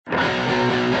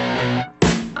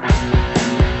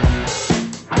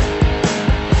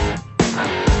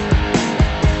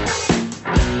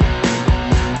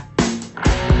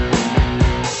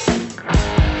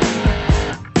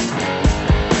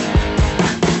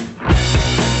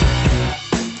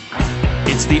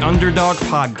the Underdog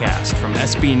Podcast from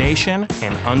SB Nation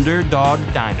and Underdog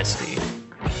Dynasty.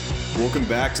 Welcome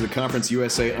back to the Conference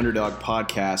USA Underdog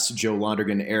Podcast. Joe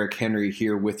Londergan, Eric Henry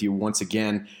here with you once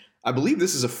again. I believe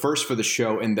this is a first for the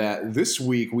show in that this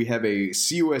week we have a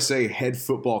CUSA head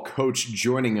football coach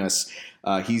joining us.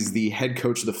 He's the head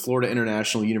coach of the Florida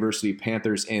International University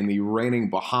Panthers and the reigning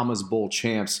Bahamas Bowl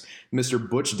champs, Mr.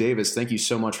 Butch Davis. Thank you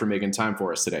so much for making time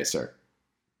for us today, sir.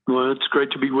 Well, it's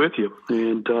great to be with you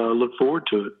and look forward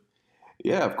to it.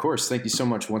 Yeah, of course. Thank you so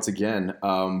much once again.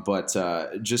 But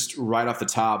just right off the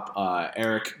top,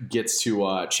 Eric gets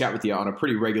to chat with you on a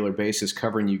pretty regular basis,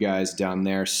 covering you guys down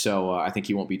there. So I think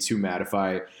he won't be too mad if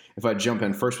I jump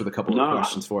in first with a couple of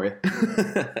questions for you.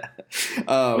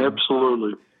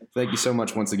 Absolutely. Thank you so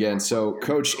much once again. So,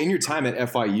 Coach, in your time at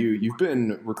FIU, you've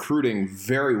been recruiting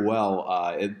very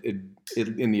well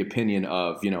in the opinion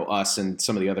of us and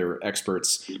some of the other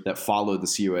experts that followed the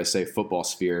CUSA football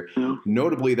sphere. Yeah.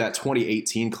 Notably, that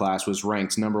 2018 class was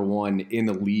ranked number one in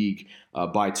the league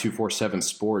by 247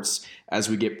 Sports. As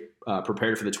we get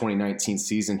prepared for the 2019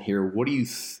 season here, what do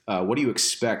you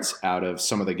expect out of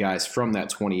some of the guys from that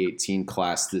 2018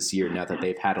 class this year now that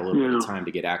they've had a little bit of time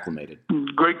to get acclimated?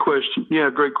 Great question. Yeah,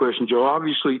 great question, Joe.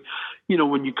 Obviously,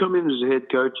 when you come in as a head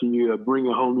coach and you bring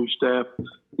a whole new staff,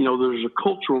 there's a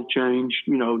cultural change,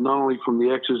 not only from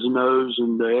the X's and O's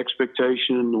and the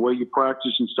expectation and the way you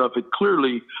practice and stuff. It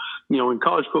clearly, in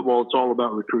college football, it's all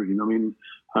about recruiting. I mean,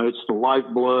 it's the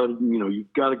lifeblood.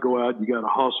 You've got to go out, you got to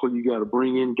hustle, you got to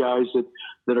bring in guys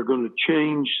that are going to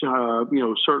change,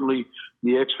 certainly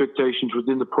the expectations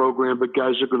within the program, but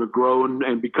guys are going to grow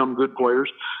and become good players.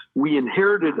 We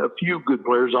inherited a few good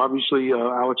players. Obviously,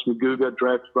 Alex McGough got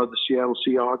drafted by the Seattle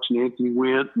Seahawks, and Anthony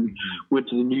went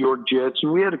to the New York Jets.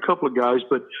 And we had a couple of guys,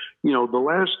 but,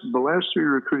 the last three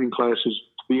recruiting classes,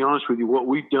 to be honest with you, what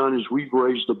we've done is we've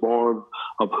raised the bar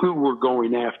of who we're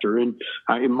going after. And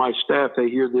in my staff, they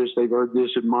hear this, they've heard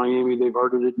this at Miami, they've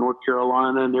heard it at North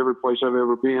Carolina, and every place I've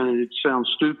ever been. And it sounds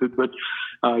stupid, but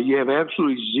you have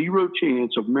absolutely zero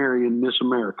chance of marrying Miss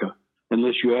America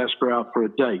unless you ask her out for a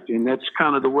date. And that's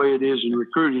kind of the way it is in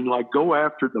recruiting. Like, go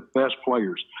after the best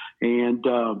players. And,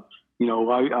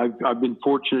 I've been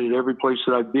fortunate at every place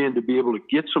that I've been to be able to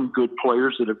get some good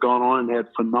players that have gone on and had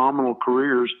phenomenal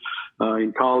careers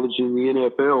in college and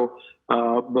the NFL.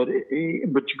 But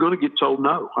you're going to get told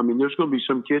no. I mean, there's going to be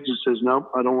some kids that says, no,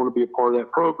 I don't want to be a part of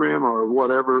that program or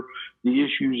whatever the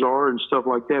issues are and stuff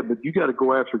like that. But you got to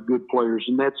go after good players.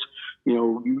 And that's,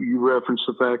 you referenced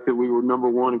the fact that we were number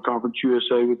one in Conference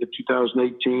USA with the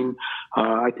 2018.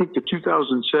 I think the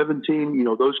 2017,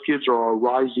 those kids are our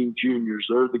rising juniors.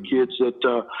 They're the kids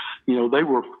that, they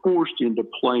were forced into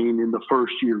playing in the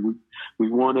first year. We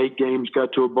won 8 games,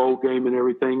 got to a bowl game and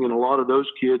everything. And a lot of those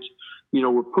kids,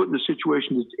 we're put in a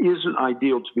situation that isn't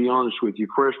ideal, to be honest with you.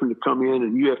 Freshmen to come in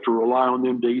and you have to rely on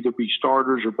them to either be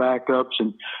starters or backups,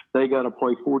 and they got to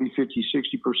play 40, 50,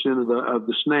 60% of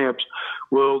the snaps.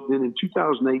 Well, then in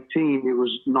 2018, it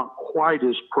was not quite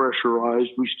as pressurized.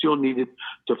 We still needed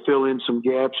to fill in some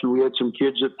gaps, and we had some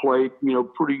kids that played,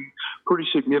 pretty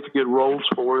significant roles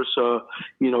for us.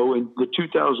 In the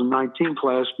 2019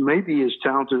 class, maybe as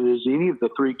talented as any of the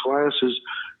 3 classes,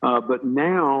 but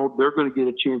now they're going to get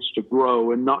a chance to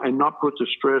grow and not put the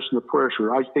stress and the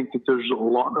pressure. I think that there's a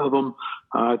lot of them.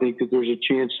 I think that there's a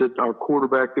chance that our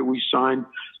quarterback that we signed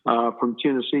from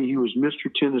Tennessee, he was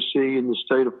Mr. Tennessee in the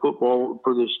state of football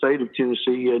for the state of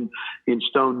Tennessee, and in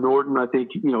Stone Norton. I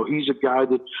think, he's a guy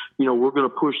that, we're going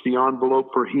to push the envelope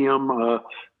for him.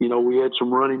 We had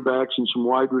some running backs and some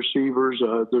wide receivers.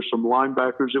 There's some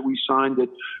linebackers that we signed that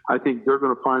I think they're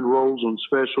going to find roles on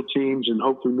special teams and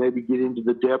hopefully maybe get into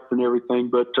the depth and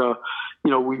everything. But,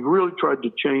 we've really tried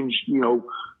to change,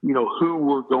 who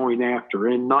we're going after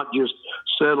and not just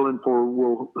settling for,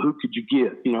 well, who could you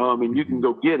get? You can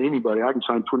go get anybody. I can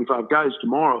sign 25 guys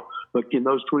tomorrow, but can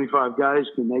those 25 guys,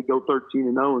 can they go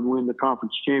 13-0 and win the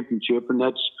conference championship? And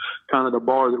that's kind of the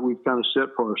bar that we've kind of set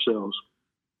for ourselves.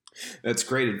 That's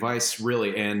great advice,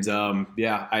 really. And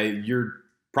you're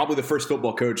probably the first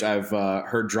football coach I've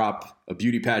heard drop a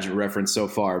beauty pageant reference so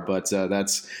far, but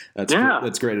that's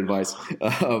great advice.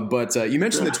 But you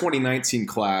mentioned the 2019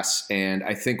 class, and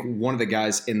I think one of the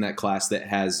guys in that class that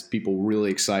has people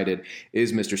really excited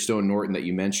is Mr. Stone Norton that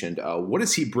you mentioned. What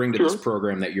does he bring to this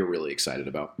program that you're really excited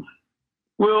about?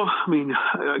 Well, I mean,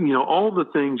 all the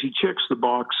things, he checks the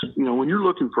box. When you're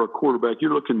looking for a quarterback,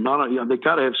 you're looking they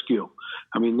got to have skill.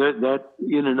 I mean, that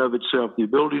in and of itself, the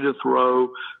ability to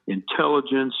throw,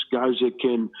 intelligence, guys that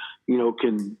can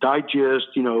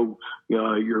digest,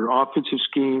 your offensive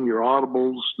scheme, your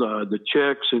audibles, the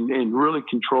checks, and really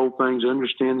control things,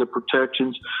 understand the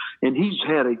protections. And he's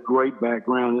had a great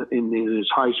background in his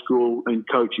high school and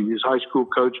coaching. His high school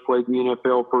coach played in the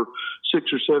NFL for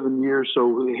 6 or 7 years,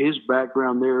 so his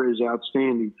background there is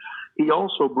outstanding. He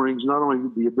also brings not only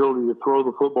the ability to throw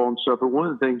the football and stuff, but one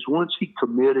of the things, once he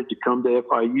committed to come to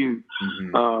FIU,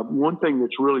 one thing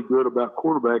that's really good about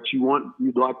quarterbacks,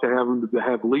 you'd like to have them to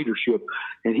have leadership.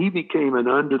 And he became an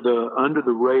under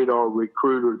the radar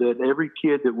recruiter that every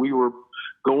kid that we were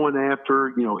going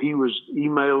after, he was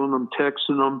emailing them,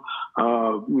 texting them,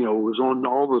 was on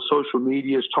all the social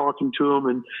medias talking to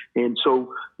them. And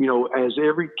so, as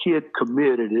every kid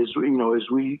committed, as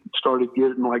we started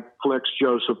getting like Flex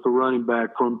Joseph, the running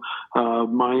back from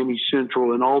Miami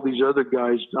Central, and all these other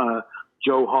guys,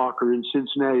 Joe Hawker in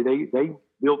Cincinnati, they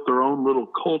built their own little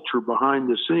culture behind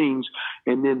the scenes,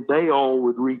 and then they all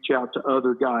would reach out to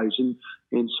other guys.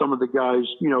 And some of the guys,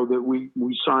 that we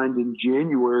signed in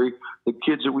January, the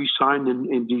kids that we signed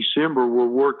in December were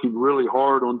working really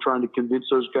hard on trying to convince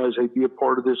those guys they'd be a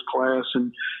part of this class.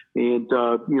 So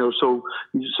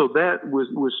that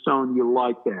was Stone. You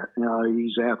like that.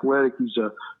 He's athletic.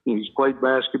 He's played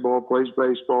basketball, plays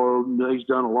baseball. He's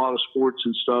done a lot of sports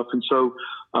and stuff. And so,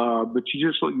 but you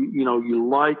just, you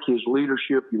like his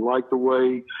leadership. You like the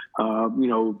way,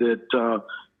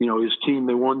 his team,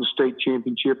 they won the state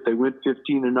championship. They went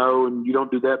 15-0, and you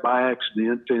don't do that by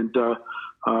accident. And,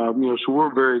 so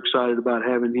we're very excited about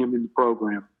having him in the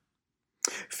program.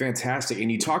 Fantastic.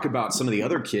 And you talk about some of the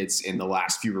other kids in the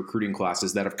last few recruiting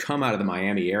classes that have come out of the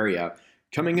Miami area.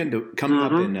 Coming up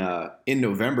in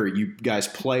November, you guys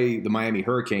play the Miami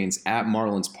Hurricanes at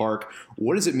Marlins Park.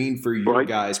 What does it mean for your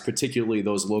guys, particularly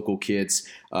those local kids,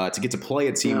 to get to play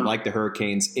a team like the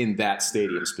Hurricanes in that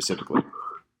stadium specifically?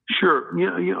 Sure.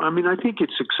 Yeah. I mean, I think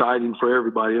it's exciting for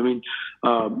everybody. I mean,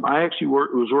 I actually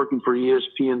was working for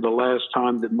ESPN the last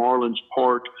time that Marlins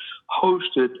Park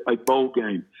hosted a bowl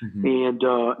game, and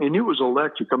it was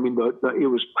electric. I mean, it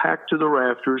was packed to the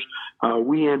rafters.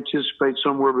 We anticipate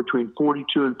somewhere between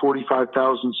 42 and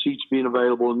 45,000 seats being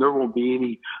available, and there won't be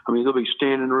any. I mean, there'll be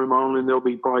standing room only, and there'll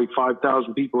be probably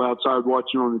 5,000 people outside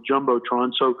watching on the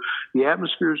jumbotron. So the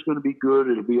atmosphere is going to be good.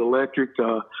 It'll be electric.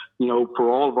 For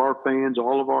all of our fans,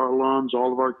 all of our alums,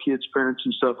 all of our kids' parents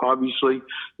and stuff. Obviously,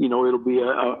 it'll be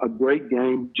a great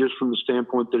game just from the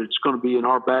standpoint that it's going to be in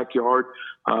our backyard.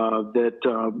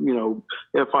 FIU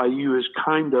is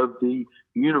kind of the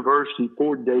university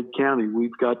for Dade County.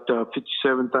 We've got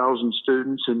 57,000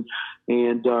 students, and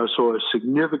so a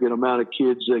significant amount of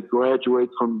kids that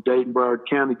graduate from Dade and Broward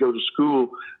County go to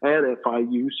school at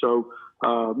FIU. So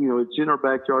it's in our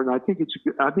backyard, and I think it's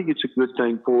a good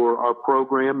thing for our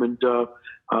program, and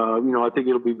I think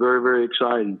it'll be very, very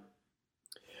exciting.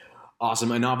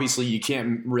 Awesome. And obviously you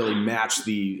can't really match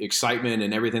the excitement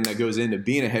and everything that goes into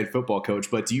being a head football coach,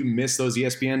 but do you miss those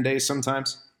ESPN days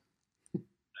sometimes?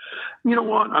 You know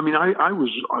what? I mean, I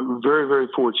was very, very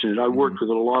fortunate. I worked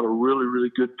with a lot of really, really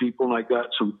good people, and I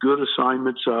got some good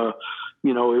assignments.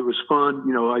 It was fun.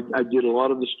 I did a lot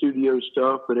of the studio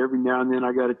stuff, but every now and then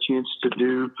I got a chance to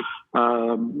do,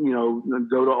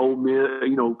 go to Ole Miss,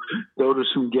 go to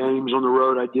some games on the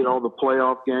road. I did all the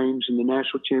playoff games and the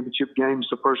national championship games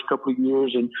the first couple of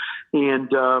years. And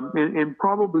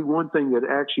probably one thing that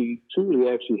truly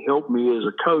helped me as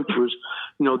a coach was,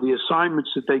 the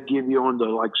assignments that they give you on the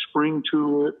like spring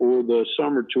tour or the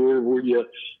summer tour, where you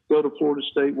go to Florida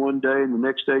State one day, and the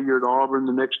next day you're at Auburn,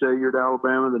 the next day you're at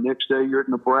Alabama, the next day you're at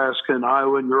Nebraska and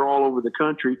Iowa, and you're all over the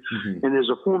country. And as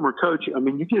a former coach, I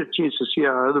mean, you get a chance to see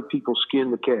how other people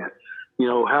skin the cat.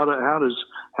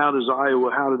 How does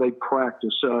Iowa, how do they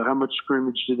practice? How much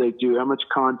scrimmage do they do? How much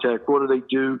contact? What do they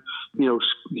do,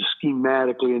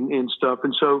 schematically and stuff?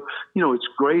 And so, it's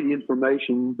great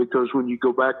information, because when you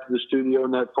go back to the studio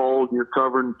in that fall and you're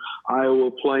covering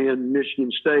Iowa playing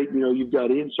Michigan State, you've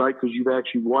got insight because you've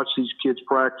actually watched these kids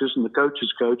practice and the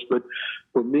coaches coach. But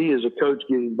for me as a coach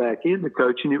getting back into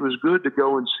coaching, it was good to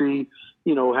go and see,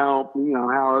 how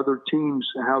other teams,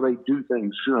 how they do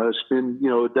things. Spend,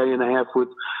 a day and a half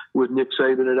with Nick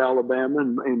Saban at Alabama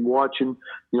and watching,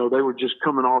 they were just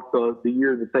coming off the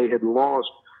year that they had lost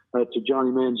to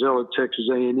Johnny Manziel at Texas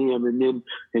A&M,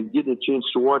 and getting a chance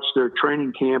to watch their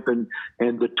training camp and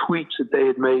the tweaks that they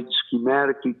had made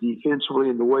schematically, defensively,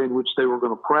 and the way in which they were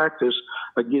going to practice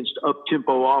against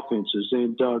up-tempo offenses.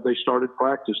 And they started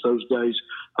practice those days.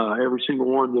 Every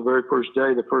single one, the very first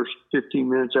day, the first 15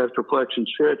 minutes after flex and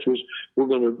stretch was, we're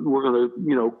going to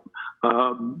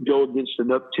go against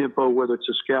an up-tempo, whether it's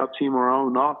a scout team or our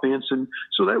own offense. And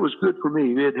so that was good for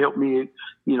me. It helped me,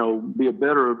 be a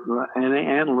better an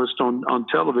analyst on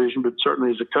television, but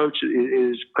certainly as a coach, it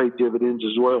has paid dividends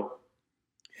as well.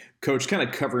 Coach, kind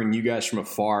of covering you guys from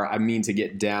afar, I mean to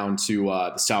get down to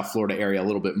the South Florida area a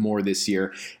little bit more this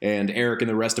year. And Eric and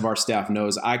the rest of our staff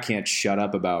knows I can't shut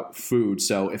up about food.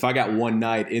 So if I got one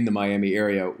night in the Miami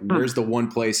area, where's the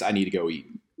one place I need to go eat?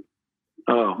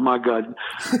 Oh, my God.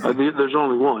 There's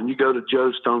only one. You go to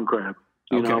Joe's Stone Crab,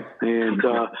 you know. And,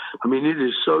 it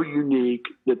is so unique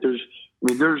that there's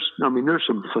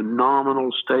some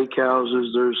phenomenal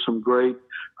steakhouses. There's some great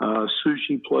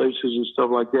sushi places and stuff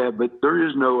like that, but there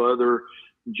is no other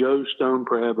Joe Stone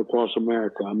Crab across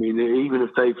America. I mean, even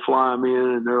if they fly them in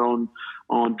and they're on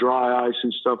dry ice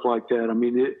and stuff like that.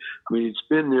 It's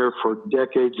been there for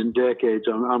decades and decades.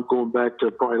 I'm going back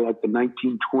to probably like the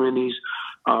 1920s.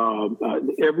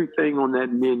 Everything on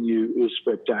that menu is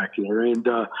spectacular, and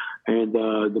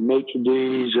the maitre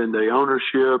d's and the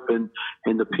ownership and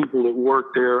the people that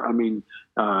work there. Every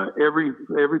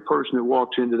person that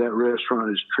walks into that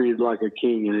restaurant is treated like a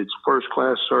king, and it's first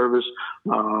class service.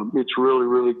 It's really,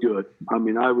 really good. I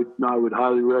would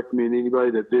highly recommend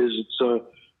anybody that visits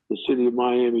the city of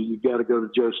Miami. You got to go to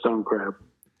Joe Stone Crab.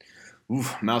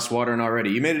 Oof, mouth's watering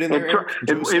already. You made it in there.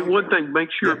 And one thing, make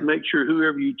sure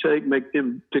whoever you take, make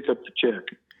them pick up the check.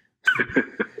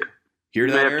 Hear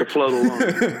that, Eric? Have to float along.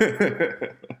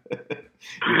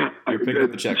 You're picking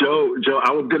up the check. Joe,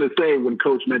 I was going to say when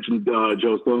Coach mentioned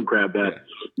Joe Stone Crab that,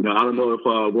 I don't know if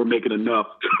we're making enough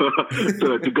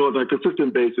to go on a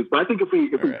consistent basis. But I think if we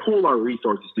pull our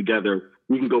resources together,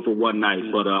 we can go for one night.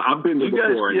 But I've been there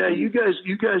before. Yeah, you guys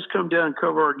come down and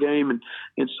cover our game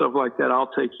and stuff like that.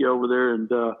 I'll take you over there and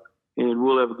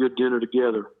we'll have a good dinner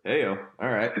together. Hey-o. All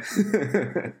right.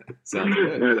 Sounds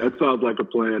good. Yeah, that sounds like a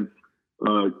plan.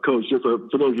 Coach, just for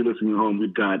those of you listening at home,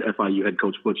 we've got FIU head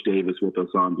coach Butch Davis with us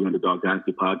on the Underdog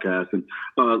Dynasty podcast. And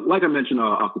like I mentioned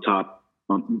off the top,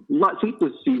 since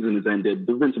the season has ended,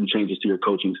 there have been some changes to your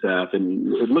coaching staff.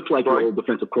 And it looked like your old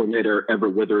defensive coordinator,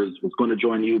 Everett Withers, was going to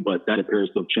join you, but that appears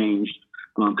to have changed.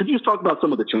 Could you just talk about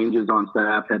some of the changes on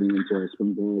staff heading into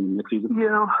spring ball next season?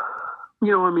 Yeah.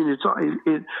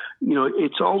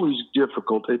 It's always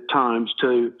difficult at times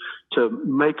to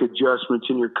make adjustments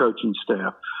in your coaching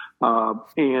staff.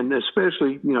 And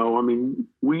especially,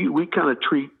 we kind of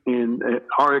treat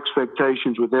our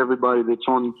expectations with everybody that's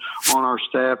on our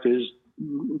staff is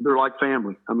they're like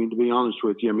family. To be honest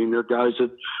with you, they're guys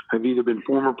that have either been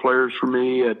former players for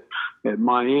me at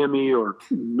Miami or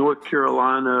North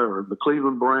Carolina or the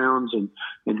Cleveland Browns and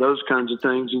those kinds of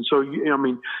things. And so,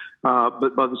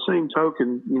 but by the same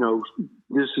token,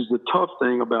 this is the tough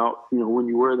thing about, when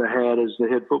you wear the hat as the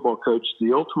head football coach,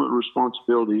 the ultimate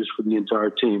responsibility is for the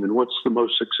entire team and what's the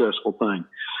most successful thing.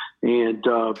 And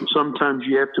sometimes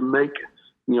you have to make,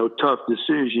 tough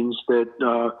decisions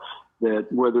that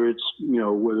whether it's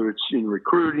in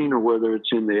recruiting or whether it's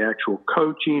in the actual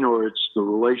coaching or it's the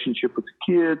relationship with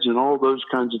the kids and all those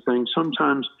kinds of things.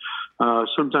 Sometimes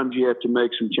you have to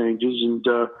make some changes, and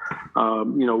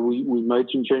we made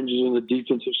some changes in the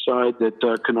defensive side.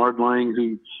 That Kennard Lang,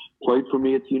 who played for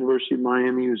me at the University of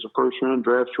Miami, was a first-round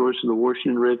draft choice of the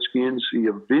Washington Redskins. He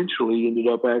eventually ended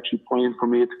up actually playing for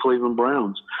me at the Cleveland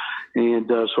Browns, and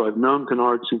so I've known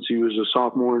Kennard since he was a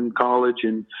sophomore in college,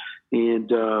 and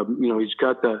he's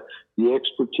got the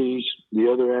expertise. The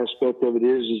other aspect of it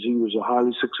is he was a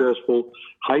highly successful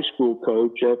high school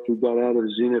coach after he got out of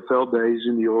his NFL days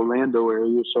in the Orlando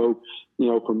area. So,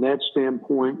 from that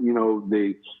standpoint,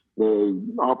 the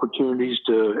opportunities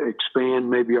to expand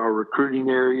maybe our recruiting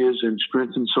areas and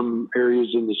strengthen some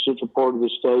areas in the central part of the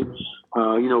state,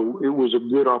 it was a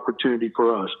good opportunity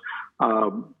for us.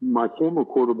 My former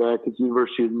quarterback at the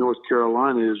University of North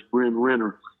Carolina is Bryn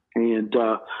Renner. And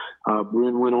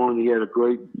Bryn went on. He had a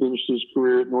great finish to his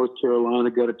career at North Carolina.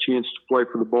 Got a chance to play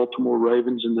for the Baltimore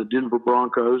Ravens and the Denver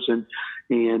Broncos, and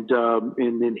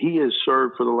then he has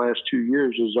served for the last 2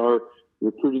 years as our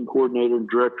recruiting coordinator and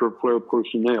director of player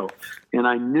personnel. And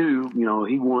I knew,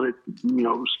 he wanted,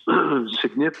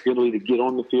 significantly to get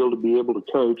on the field to be able to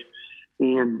coach.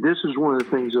 And this is one of the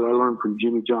things that I learned from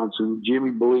Jimmy Johnson.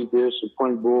 Jimmy believed this, and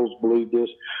Frank Broyles believed this,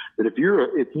 that if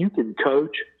you can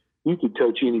coach, you could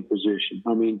coach any position.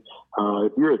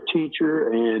 If you're a teacher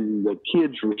and the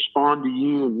kids respond to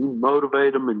you and you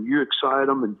motivate them and you excite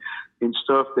them and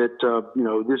stuff, that,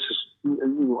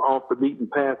 off the beaten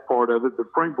path part of it. But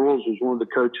Frank Broyles was one of the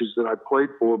coaches that I played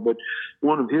for. But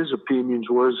one of his opinions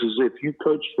was if you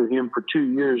coached for him for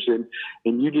 2 years and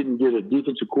you didn't get a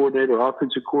defensive coordinator,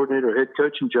 offensive coordinator, head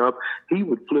coaching job, he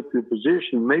would flip your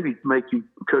position, maybe make you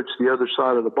coach the other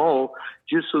side of the ball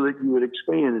just so that you would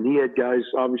expand. And he had guys,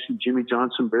 obviously Jimmy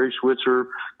Johnson, Barry Switzer,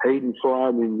 Hayden Fry,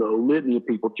 I mean, the litany of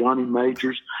people, Johnny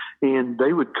Majors, and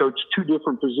they would coach 2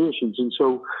 different positions. And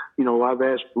so, I've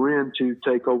asked Bren to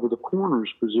take over the corners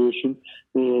position,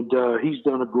 and he's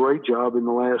done a great job in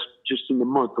the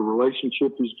month. The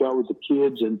relationship he's got with the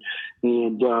kids, and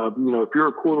if you're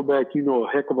a quarterback, you know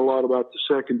a heck of a lot about the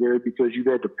secondary because you've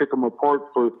had to pick them apart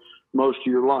for most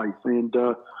of your life. And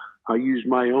I use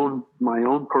my own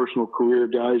personal career,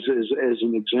 guys, as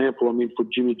an example. I mean, for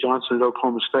Jimmy Johnson at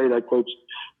Oklahoma State, I coached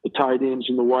the tight ends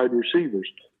and the wide receivers.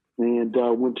 And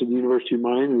went to the University of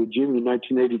Miami with Jimmy in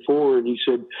 1984, and he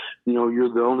said, you're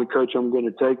the only coach I'm going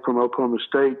to take from Oklahoma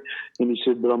State. And he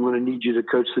said, but I'm going to need you to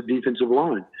coach the defensive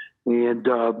line. And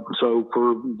so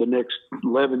for the next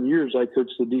 11 years, I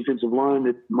coached the defensive line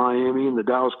at Miami and the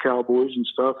Dallas Cowboys and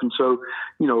stuff. And so,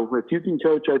 if you can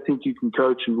coach, I think you can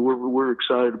coach, and we're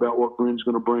excited about what Bren's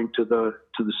going to bring to the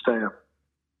staff.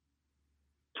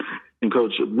 And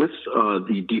Coach, with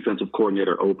the defensive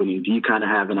coordinator opening, do you kind of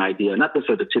have an idea, not to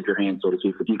tip your hand, so to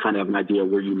speak, but do you kind of have an idea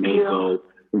where you may go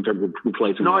in terms of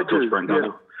replacing Coach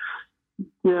Brandano?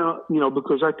 Yeah,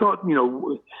 because I thought,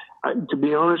 to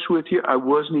be honest with you, I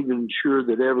wasn't even sure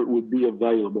that Everett would be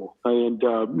available. And,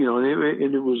 and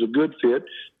it was a good fit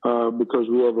because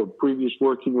we have a previous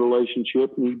working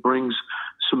relationship, and he brings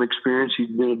some experience. He's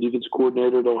been a defense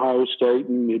coordinator at Ohio State,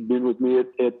 and he'd been with me at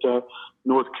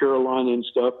North Carolina and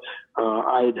stuff.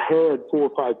 I had 4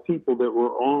 or 5 people that were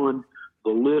on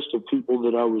the list of people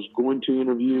that I was going to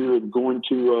interview and going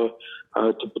to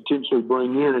potentially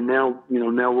bring in. And now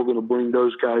we're going to bring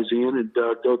those guys in and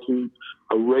go through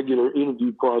a regular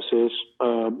interview process,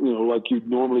 like you'd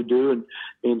normally do,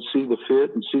 and see the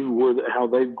fit and see how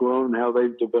they've grown, how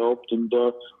they've developed, and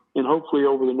hopefully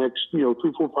over the next 3,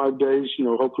 4, 5 days,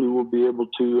 hopefully we'll be able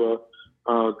to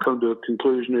come to a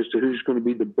conclusion as to who's going to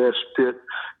be the best fit,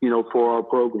 for our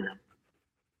program.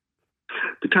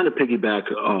 To kind of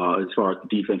piggyback as far as the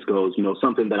defense goes,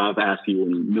 something that I've asked you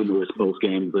in numerous post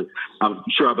games, but I'm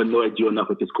sure I've annoyed you enough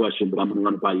with this question, but I'm going to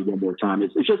run it by you one more time.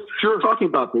 It's just talking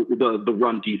about the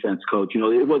run defense, Coach.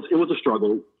 It was a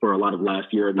struggle for a lot of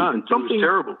last year. And something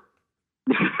terrible.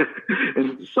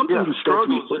 And something you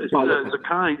struggles is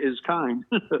kind.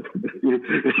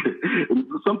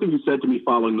 Something you said to me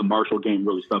following the Marshall game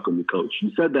really stuck with me, Coach.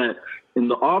 You said that in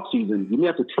the offseason, you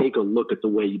have to take a look at the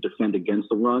way you defend against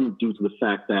the run due to the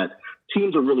fact that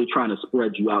teams are really trying to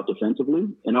spread you out defensively.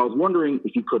 And I was wondering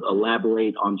if you could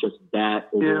elaborate on just that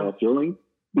overall feeling,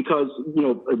 because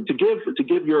to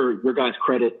give your guys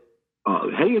credit,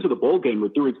 heading into the bowl game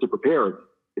with 3 weeks to prepare.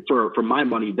 For my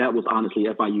money, that was honestly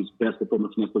FIU's best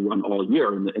performance against the run all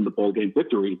year in the bowl game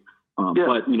victory.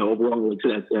 But, overall, with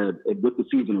the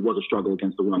season, it was a struggle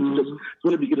against the run. So just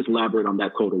wonder if you could just elaborate on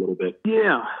that code a little bit.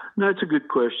 Yeah, that's a good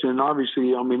question.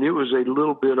 Obviously, I mean, it was a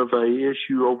little bit of a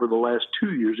issue over the last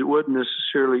 2 years. It wasn't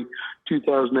necessarily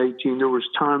 2018. There was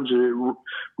times that it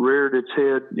reared its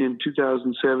head in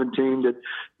 2017 that,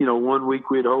 1 week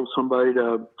we'd hold somebody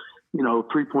to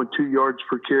 3.2 yards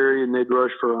per carry, and they'd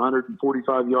rush for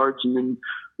 145 yards. And then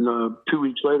 2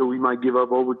 weeks later, we might give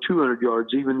up over 200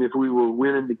 yards, even if we were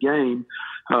winning the game,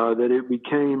 that it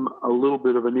became a little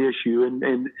bit of an issue.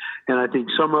 And I think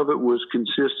some of it was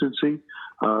consistency.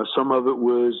 Some of it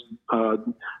was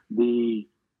the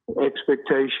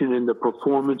expectation and the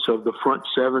performance of the front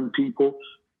 7 people.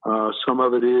 Some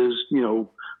of it is,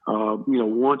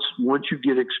 once you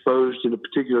get exposed in a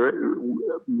particular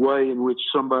way in which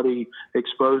somebody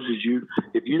exposes you,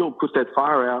 if you don't put that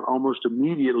fire out almost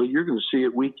immediately, you're going to see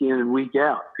it week in and week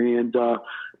out. And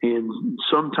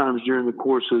sometimes during the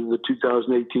course of the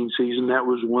 2018 season, that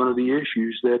was one of the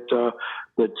issues that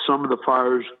some of the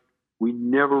fires we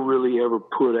never really ever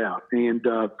put out. And,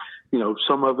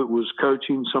 some of it was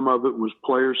coaching, some of it was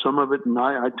players, some of it, and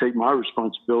I take my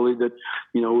responsibility that,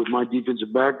 with my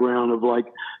defensive background of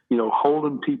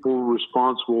holding people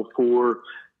responsible for,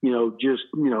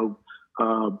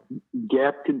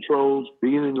 gap controls,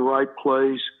 being in the right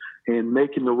place, and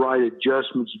making the right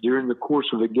adjustments during the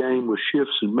course of the game with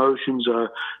shifts and motions.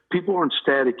 People aren't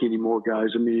static anymore, guys.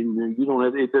 I mean,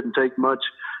 it doesn't take much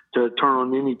to turn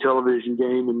on any television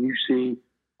game and you see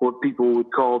what people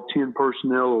would call 10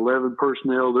 personnel, 11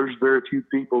 personnel. There's very few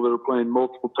people that are playing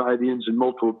multiple tight ends and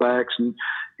multiple backs, and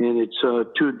it's a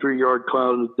 2 and 3 yard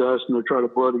cloud of dust, and they're trying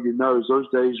to bloody your nose. Those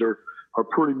days are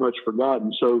pretty much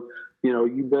forgotten. So,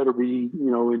 you better be,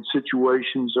 in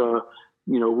situations,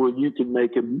 where you can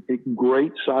make a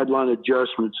great sideline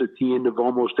adjustments at the end of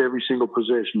almost every single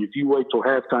possession. If you wait till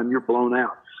halftime, you're blown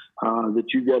out. That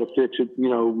you got to fix it.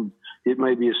 It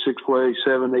may be a 6-play,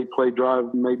 7, 8-play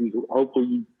drive. Maybe hopefully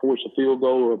you force a field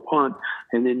goal or a punt,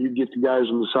 and then you get the guys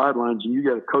on the sidelines and you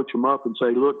got to coach them up and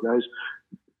say, look, guys,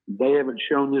 they haven't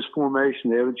shown this formation.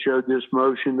 They haven't showed this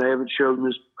motion. They haven't shown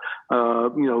this,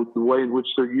 the way in which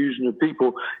they're using the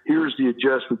people. Here's the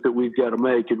adjustment that we've got to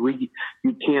make. And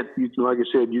like I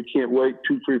said, you can't wait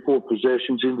 2, 3, 4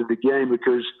 possessions into the game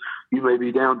because you may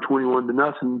be down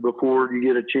 21-0 before you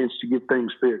get a chance to get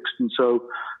things fixed. And so,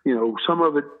 some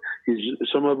of it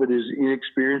is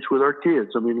inexperience with our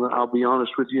kids. I mean, I'll be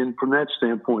honest with you. And from that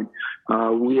standpoint,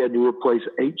 we had to replace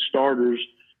 8 starters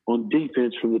on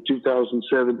defense from the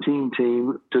 2017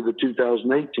 team to the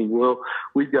 2018. Well,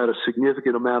 we've got a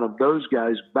significant amount of those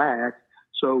guys back,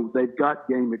 so they've got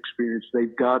game experience.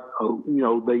 They've got,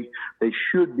 they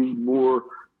should be more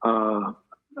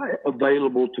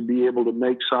available to be able to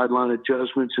make sideline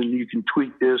adjustments, and you can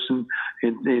tweak this and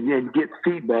get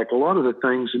feedback. A lot of the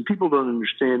things, and people don't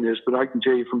understand this, but I can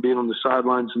tell you from being on the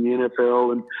sidelines in the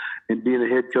NFL and being a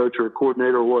head coach or a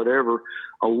coordinator or whatever,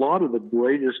 a lot of the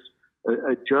greatest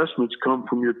adjustments come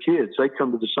from your kids. They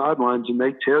come to the sidelines and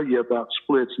they tell you about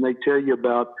splits and they tell you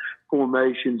about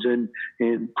formations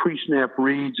and pre-snap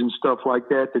reads and stuff like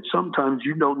that sometimes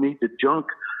you don't need to junk,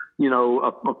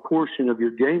 a portion of your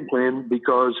game plan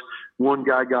because one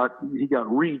guy got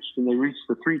reached and they reached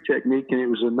the 3 technique and it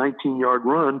was a 19-yard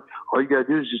run. All you got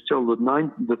to do is just tell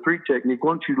the 3 technique.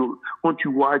 Once you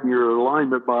widen your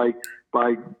alignment by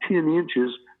 10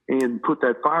 inches, and put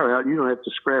that fire out, you don't have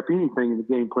to scrap anything in the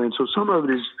game plan. So some of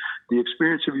it is the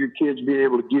experience of your kids being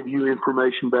able to give you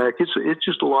information back. It's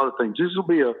just a lot of things. This will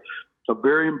be a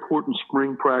very important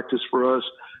spring practice for us,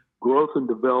 growth and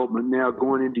development now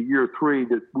going into year 3,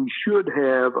 that we should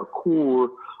have a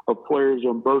core of players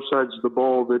on both sides of the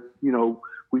ball that,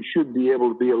 we should be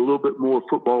able to be a little bit more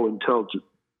football intelligent.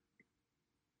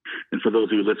 And for those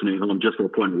of you listening at home, just for a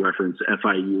point of reference,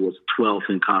 FIU was 12th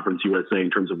in Conference USA in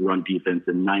terms of run defense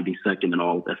and 92nd in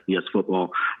all of FBS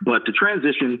football. But to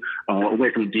transition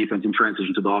away from defense and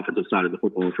transition to the offensive side of the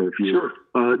football for a few,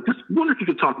 just wonder if you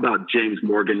could talk about James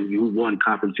Morgan, who won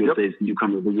Conference USA's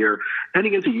Newcomer of the Year.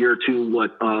 Heading into year 2,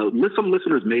 what some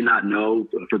listeners may not know,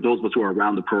 for those of us who are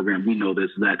around the program, we know this,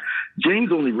 that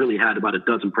James only really had about a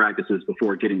dozen practices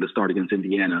before getting the start against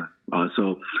Indiana.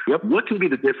 What can be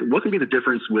the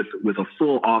difference with a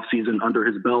full off season under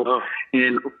his belt?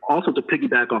 And also to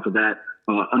piggyback off of that,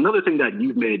 another thing that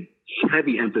you've made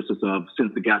heavy emphasis of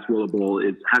since the Gasparilla Bowl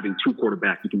is having 2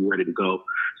 quarterbacks who can be ready to go.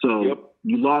 So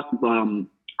you lost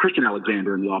Christian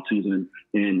Alexander in the off season,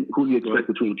 and who do you expect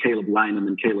between Caleb Lynam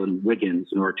and Kalen Wiggins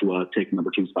in order to take the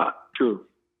number 2 spot? Sure.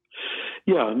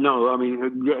 Yeah, no, I mean,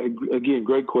 again,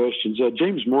 great questions.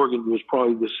 James Morgan was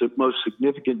probably the most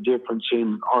significant difference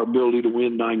in our ability to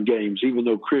win 9 games, even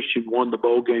though Christian won the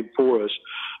bowl game for us.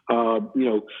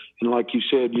 And like you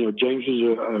said, James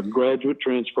was a graduate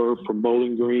transfer from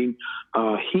Bowling Green.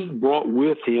 He brought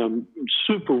with him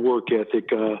super work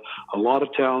ethic, a lot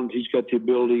of talent. He's got the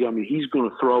ability. I mean, he's going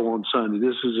to throw on Sunday.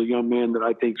 This is a young man that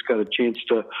I think's got a chance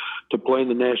to play in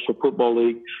the National Football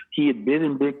League. He had been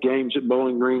in big games at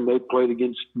Bowling Green. They played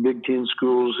against Big Ten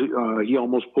schools. He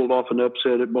almost pulled off an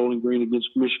upset at Bowling Green against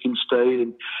Michigan State.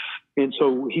 And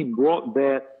so he brought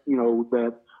that,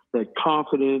 that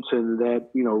confidence and that,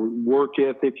 work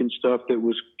ethic and stuff that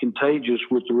was contagious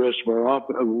with the rest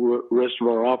of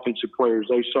our offensive players.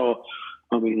 They saw,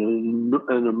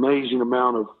 an amazing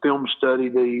amount of film study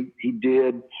that he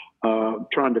did,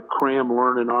 trying to cram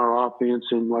learning our offense.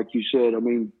 And like you said,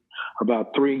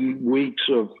 about 3 weeks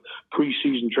of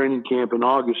preseason training camp in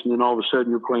August, and then all of a sudden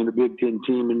you're playing a Big Ten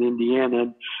team in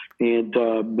Indiana. And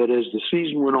but as the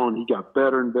season went on, he got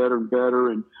better and better and better,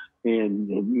 and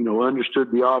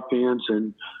understood the offense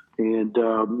and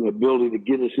the ability to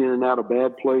get us in and out of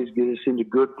bad plays, get us into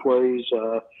good plays.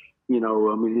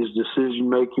 His decision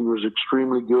making was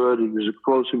extremely good. He was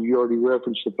explosive. You already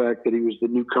referenced the fact that he was the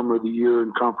Newcomer of the Year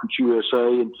in Conference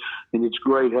USA, and it's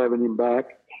great having him back.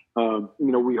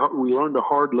 We learned a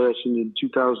hard lesson in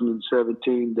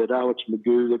 2017 that Alex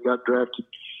Magoo, that got drafted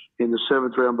in the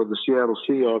 7th round by the Seattle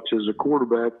Seahawks as a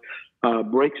quarterback,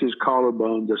 breaks his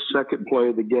collarbone the second play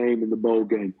of the game in the bowl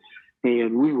game.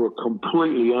 And we were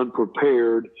completely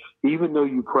unprepared, even though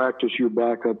you practice your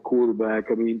backup quarterback.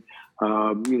 He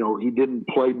didn't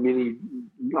play many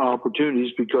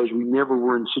opportunities because we never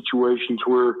were in situations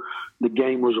where the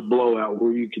game was a blowout,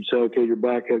 where you could say, okay, your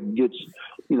backup gets,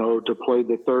 to play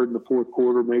the 3rd and the 4th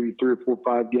quarter, maybe 3 or 4,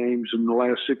 5 games in the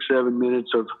last 6, 7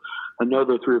 minutes of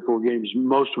another 3 or 4 games.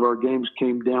 Most of our games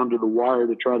came down to the wire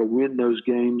to try to win those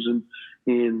games and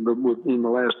in the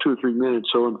last 2 or 3 minutes.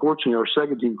 So unfortunately, our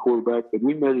second team quarterback, but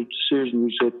we made a decision.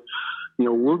 We said,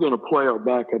 we're going to play our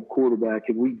backup quarterback,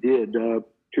 and we did.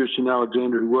 Kirsten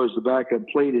Alexander, who was the backup,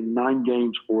 played in 9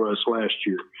 games for us last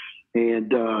year.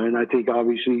 And I think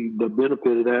obviously the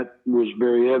benefit of that was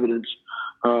very evident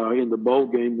in the bowl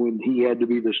game when he had to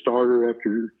be the starter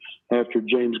after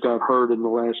James got hurt in the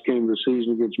last game of the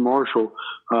season against Marshall.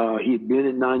 He had been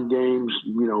in 9 games.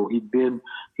 He'd been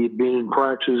in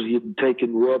practice. He had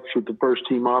taken reps with the first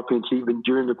team offense even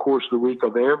during the course of the week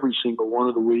of every single one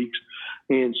of the weeks.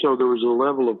 And so there was a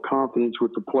level of confidence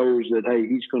with the players that, hey,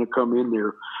 he's going to come in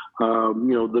there.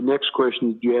 The next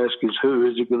question that you ask is who?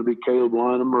 Is it going to be Caleb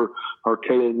Lynham or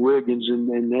Kalen Wiggins?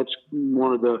 And that's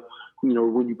one of the,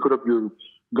 when you put up your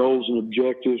goals and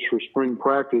objectives for spring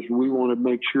practice, we want to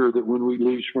make sure that when we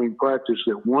leave spring practice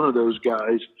that one of those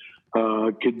guys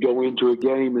could go into a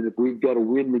game. And if we've got to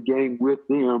win the game with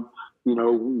them,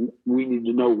 we need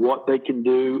to know what they can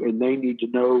do, and they need to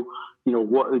know,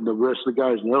 what, and the rest of the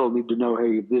guys need to know,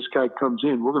 hey, if this guy comes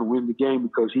in, we're going to win the game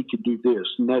because he could do this.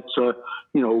 And that's,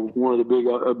 one of the big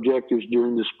objectives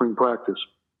during the spring practice.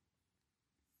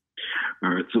 All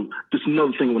right. So just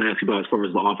another thing I want to ask you about as far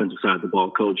as the offensive side of the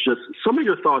ball, Coach, just some of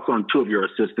your thoughts on 2 of your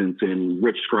assistants in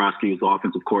Rich Skrosky, who's the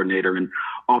offensive coordinator, and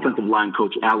offensive line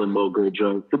coach Alan Mogridge.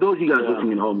 For those of you guys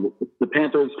listening at home, the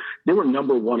Panthers, they were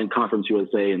number 1 in Conference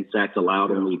USA in sacks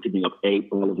allowed, only picking up 8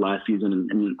 all of last season,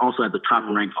 and also had the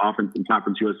top-ranked offense in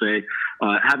Conference USA.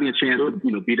 Having a chance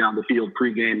to, be down the field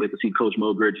pregame, to see Coach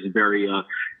Mogridge. He's a very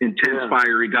intense,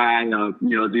 fiery guy.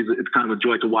 It's kind of a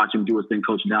joy to watch him do his thing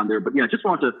coaching down there. But, just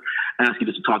wanted to ask you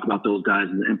just to talk about those guys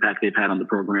and the impact they've had on the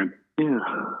program. Yeah,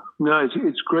 no,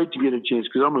 it's great to get a chance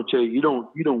because I'm going to tell you, you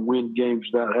don't win games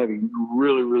without having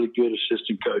really, really good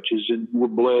assistant coaches, and we're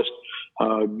blessed.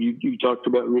 You talked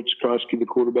about Rich Skrosky, the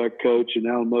quarterback coach, and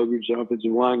Alan Mogridge, the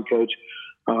offensive line coach.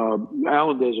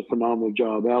 Alan does a phenomenal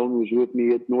job. Alan was with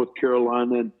me at North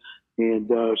Carolina, and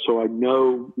so I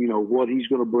know, what he's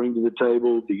going to bring to the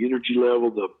table, the energy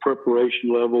level, the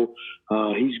preparation level.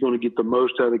 He's going to get the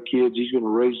most out of kids. He's going to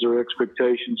raise their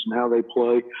expectations and how they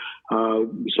play.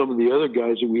 Some of the other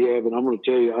guys that we have, and I'm going to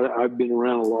tell you, I've been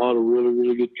around a lot of really,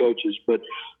 really good coaches, but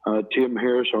Tim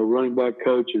Harris, our running back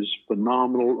coach, is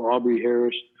phenomenal. Aubrey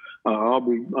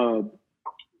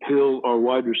Hill, our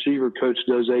wide receiver coach,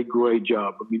 does a great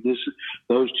job. I mean,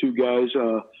 those 2 guys,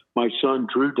 my son,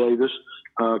 Drew Davis,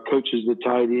 coaches the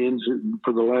tight ends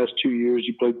for the last 2 years.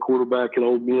 He played quarterback at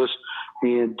Ole Miss.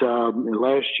 And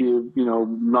last year,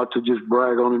 not to just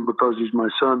brag on him because he's my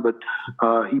son, but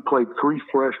he played 3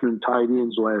 freshman tight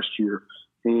ends last year.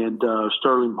 And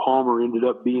Sterling Palmer ended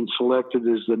up being selected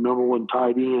as the number 1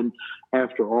 tight end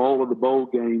after all of the bowl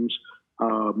games.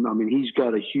 He's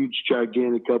got a huge,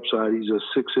 gigantic upside. He's a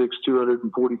 6'6",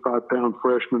 245-pound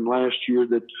freshman last year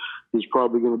that is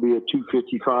probably going to be a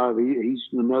 255. He's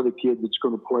another kid that's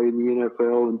going to play in the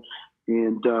NFL.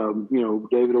 And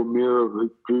David O'Meara, who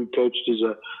Drew coached as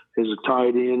a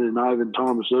tight end, and Ivan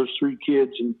Thomas, those 3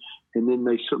 kids. And then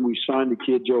we signed a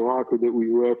kid, Joe Hawker, that we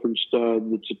referenced,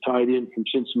 that's a tight end from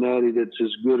Cincinnati that's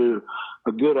as good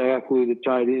a good athlete at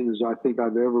tight end as I think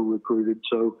I've ever recruited.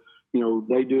 So,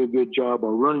 they do a good job.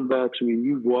 Our running backs,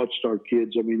 you've watched our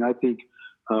kids. I think,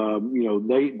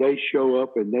 they show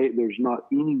up and there's not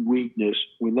any weakness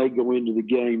when they go into the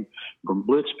game, from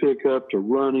blitz pickup to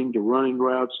running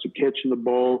routes to catching the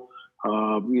ball.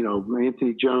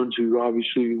 Anthony Jones, who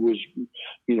obviously was,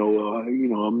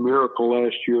 a miracle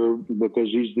last year because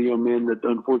he's the young man that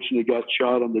unfortunately got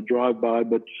shot on the drive-by,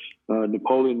 but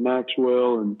Napoleon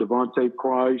Maxwell and Devontae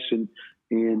Price and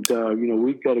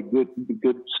we've got a good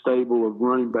stable of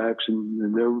running backs,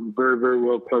 and they're very, very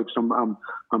well coached. I'm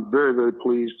very, very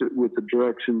pleased with the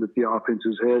direction that the offense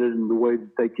is headed and the way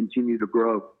that they continue to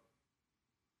grow.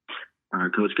 All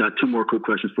right, Coach, got 2 more quick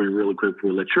questions for you really quick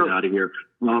before we let you get out of here.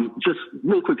 Just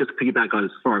real quick, just to piggyback on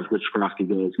as far as Rich Skrosky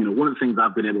goes, one of the things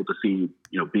I've been able to see,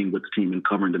 being with the team and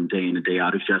covering them day in and day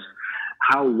out is just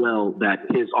how well that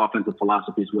his offensive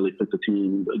philosophies really fit the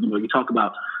team. You talk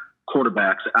about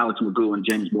quarterbacks, Alex McGough and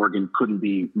James Morgan couldn't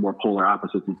be more polar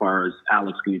opposites as far as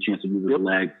Alex getting a chance to move his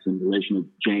legs in relation to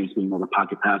James being more of a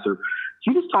pocket passer.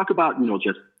 Can you just talk about,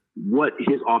 just what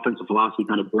his offensive philosophy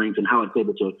kind of brings and how it's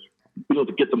able to,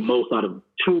 to get the most out of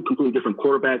 2 completely different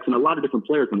quarterbacks and a lot of different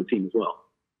players on the team as well?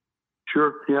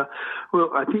 Sure, yeah.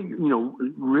 Well, I think,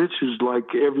 Rich is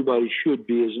like everybody should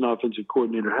be as an offensive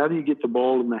coordinator. How do you get the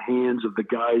ball in the hands of the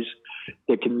guys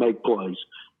that can make plays?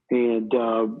 And,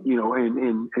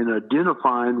 and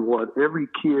identifying what every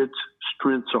kid's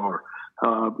strengths are.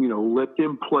 let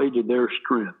them play to their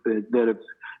strength. That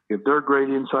if they're great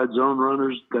inside zone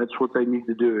runners, that's what they need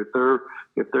to do.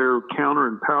 If they're counter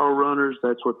and power runners,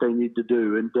 that's what they need to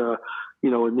do. And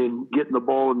and then getting the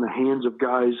ball in the hands of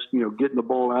guys, getting the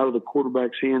ball out of the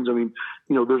quarterback's hands. I mean,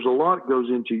 there's a lot that goes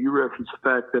into. You referenced the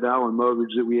fact that Alan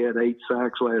Mogridge, that we had 8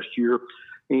 sacks last year,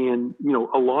 and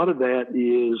a lot of that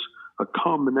is a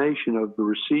combination of the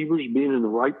receivers being in the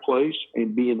right place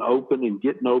and being open and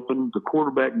getting open, the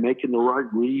quarterback making the right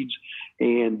reads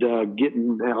and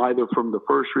getting either from the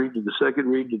first read to the second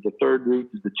read to the third read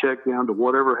to the check down to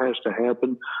whatever has to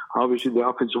happen. Obviously, the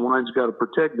offensive line's got to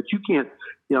protect, but you can't,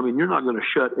 you're not going to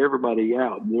shut everybody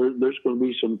out. There's going to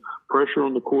be some pressure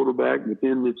on the quarterback, but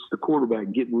then it's the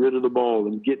quarterback getting rid of the ball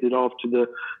and getting it off to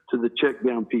the check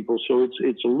down people. So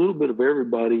it's a little bit of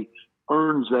everybody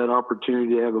earns that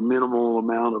opportunity to have a minimal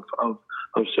amount of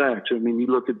sacks. I mean, you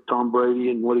look at Tom Brady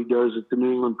and what he does at the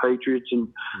New England Patriots, and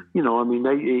he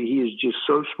is just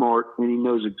so smart, and he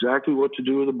knows exactly what to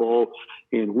do with the ball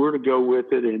and where to go with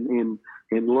it, and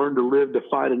learn to live to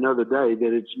fight another day.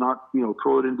 That it's not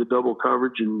throw it into double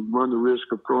coverage and run the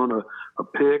risk of throwing a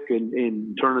pick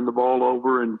and turning the ball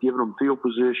over and giving them field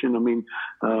position. I mean,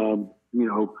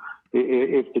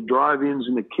 if the drive ends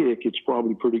in a kick, it's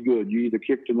probably pretty good. You either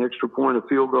kicked an extra point, a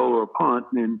field goal, or a punt,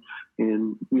 and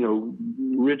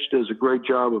Rich does a great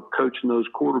job of coaching those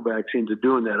quarterbacks into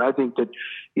doing that. I think that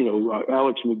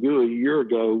Alex McGough a year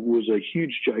ago was a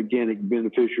huge, gigantic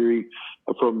beneficiary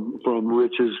from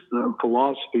Rich's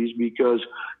philosophies, because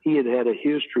he had a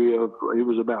history of, it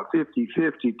was about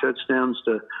 50-50 touchdowns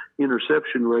to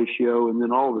interception ratio, and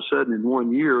then all of a sudden in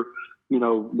 1 year,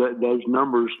 those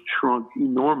numbers shrunk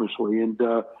enormously. And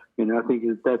I think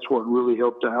that's what really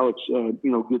helped Alex,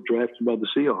 get drafted by the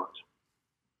Seahawks.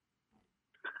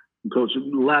 Coach,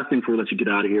 the last thing before we let you get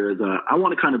out of here is I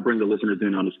want to kind of bring the listeners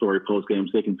in on the story post games.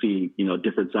 They can see, a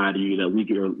different side of you that we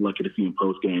are lucky to see in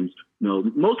post games.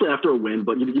 Mostly after a win,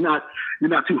 but you're not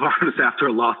too hard on us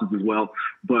after losses as well.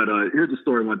 But here's the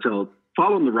story I want to tell.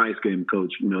 Following the Rice game,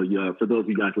 Coach, for those of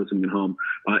you guys listening at home,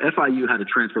 FIU had a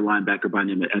transfer linebacker by the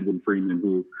name of Edwin Freeman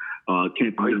who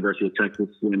came from the University of Texas.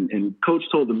 And Coach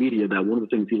told the media that one of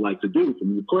the things he likes to do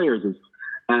from the players is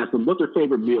ask them what their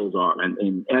favorite meals are.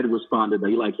 And Ed responded that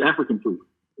he likes African food.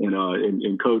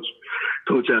 And Coach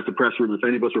asked the press room if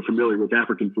any of us were familiar with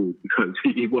African food, because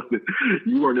you weren't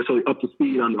necessarily up to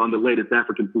speed on the latest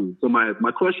African food. So my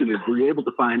question is, were you able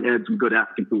to find Ed some good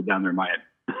African food down there in Miami?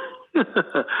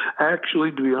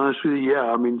 Actually, to be honest with you, yeah.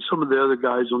 I mean, some of the other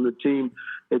guys on the team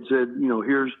had said,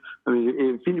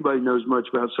 if anybody knows much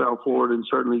about South Florida and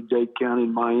certainly Dade County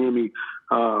and Miami,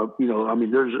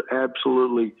 there's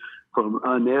absolutely, from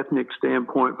an ethnic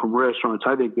standpoint, from restaurants,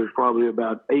 I think there's probably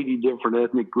about 80 different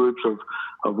ethnic groups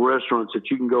of restaurants that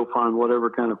you can go find whatever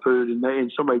kind of food.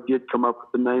 And somebody did come up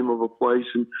with the name of a place.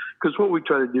 And because what we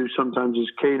try to do sometimes is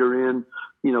cater in,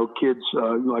 kids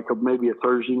like maybe a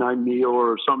Thursday night meal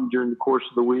or something during the course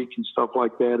of the week and stuff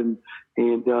like that. And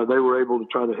they were able to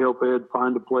try to help Ed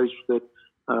find a place that,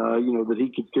 that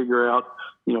he could figure out,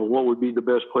 what would be the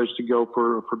best place to go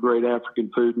for great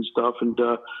African food and stuff. And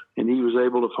he was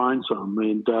able to find some.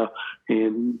 And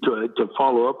to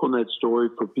follow up on that story,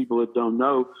 for people that don't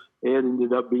know, Ed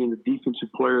ended up being the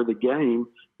defensive player of the game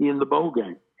in the bowl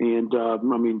game. And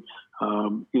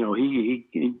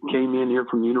he came in here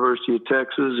from the University of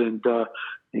Texas and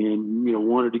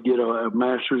wanted to get a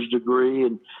master's degree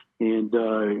and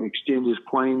extend his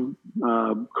playing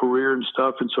career and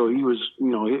stuff. And so he was,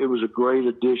 it was a great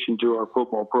addition to our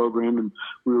football program, and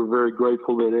we were very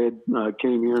grateful that Ed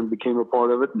came here and became a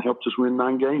part of it and helped us win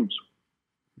 9 games.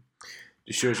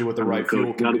 Just shows you what the right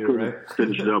fuel can do, right?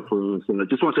 Finish it up for us. I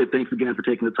just want to say thanks again for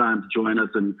taking the time to join us,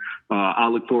 and I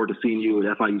look forward to seeing you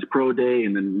at FIU's Pro Day,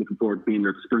 and then looking forward to being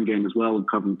there at the spring game as well and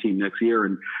covering the team next year.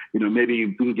 And maybe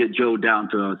we can get Joe down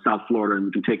to South Florida and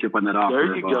we can take you up on that offer.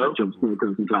 There you go.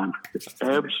 Time.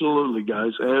 Absolutely,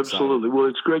 guys. Absolutely. Well,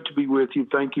 it's great to be with you.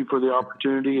 Thank you for the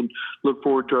opportunity, and look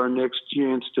forward to our next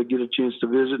chance to get a chance to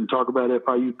visit and talk about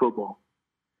FIU football.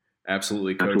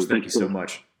 Absolutely, Coach. Thank you so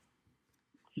much.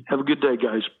 Have a good day,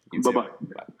 guys. Bye-bye.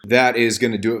 That is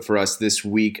going to do it for us this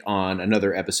week on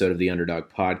another episode of the Underdog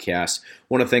Podcast. I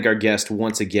want to thank our guest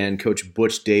once again, Coach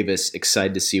Butch Davis.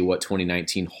 Excited to see what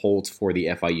 2019 holds for the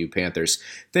FIU Panthers.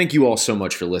 Thank you all so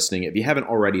much for listening. If you haven't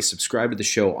already, subscribe to the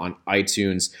show on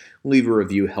iTunes, leave a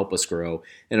review, help us grow,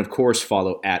 and of course,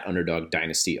 follow at Underdog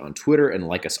Dynasty on Twitter and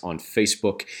like us on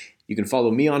Facebook. You can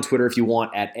follow me on Twitter if you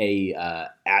want at JOEHIO_,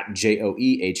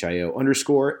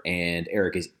 and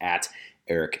Eric is at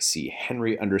Eric C.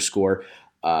 Henry _.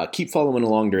 Keep following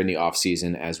along during the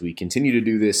offseason as we continue to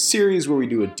do this series where we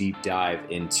do a deep dive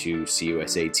into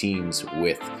CUSA teams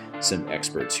with some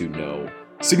experts who know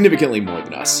significantly more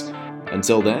than us.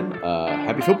 Until then,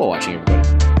 happy football watching,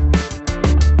 everybody.